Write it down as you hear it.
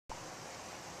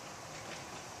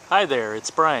Hi there,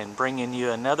 it's Brian bringing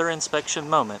you another inspection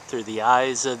moment through the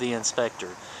eyes of the inspector.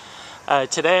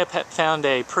 Today I found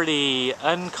a pretty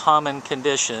uncommon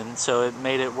condition, so it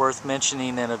made it worth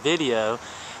mentioning in a video.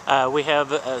 We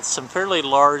have some fairly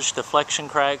large deflection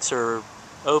cracks or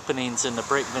openings in the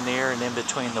brick veneer and in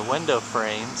between the window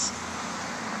frames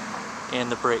and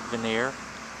the brick veneer.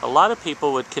 A lot of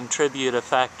people would contribute a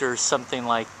factor something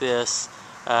like this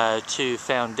to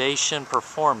foundation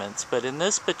performance, but in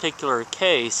this particular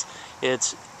case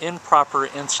it's improper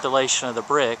installation of the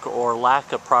brick or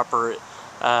lack of proper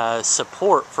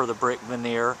support for the brick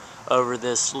veneer over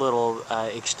this little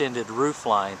extended roof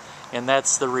line, and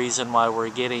that's the reason why we're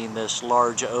getting this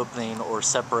large opening or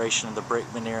separation of the brick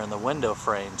veneer in the window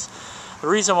frames. The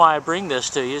reason why I bring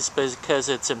this to you is because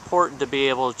it's important to be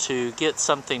able to get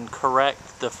something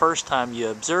correct the first time you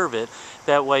observe it.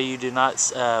 That way you do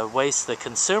not waste the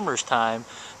consumer's time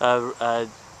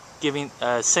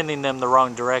sending them the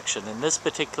wrong direction. In this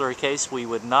particular case, we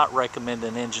would not recommend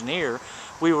an engineer.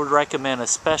 We would recommend a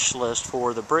specialist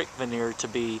for the brick veneer to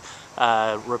be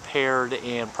repaired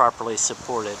and properly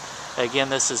supported. Again,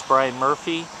 this is Brian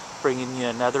Murphy bringing you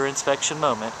another inspection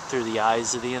moment through the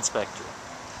eyes of the inspector.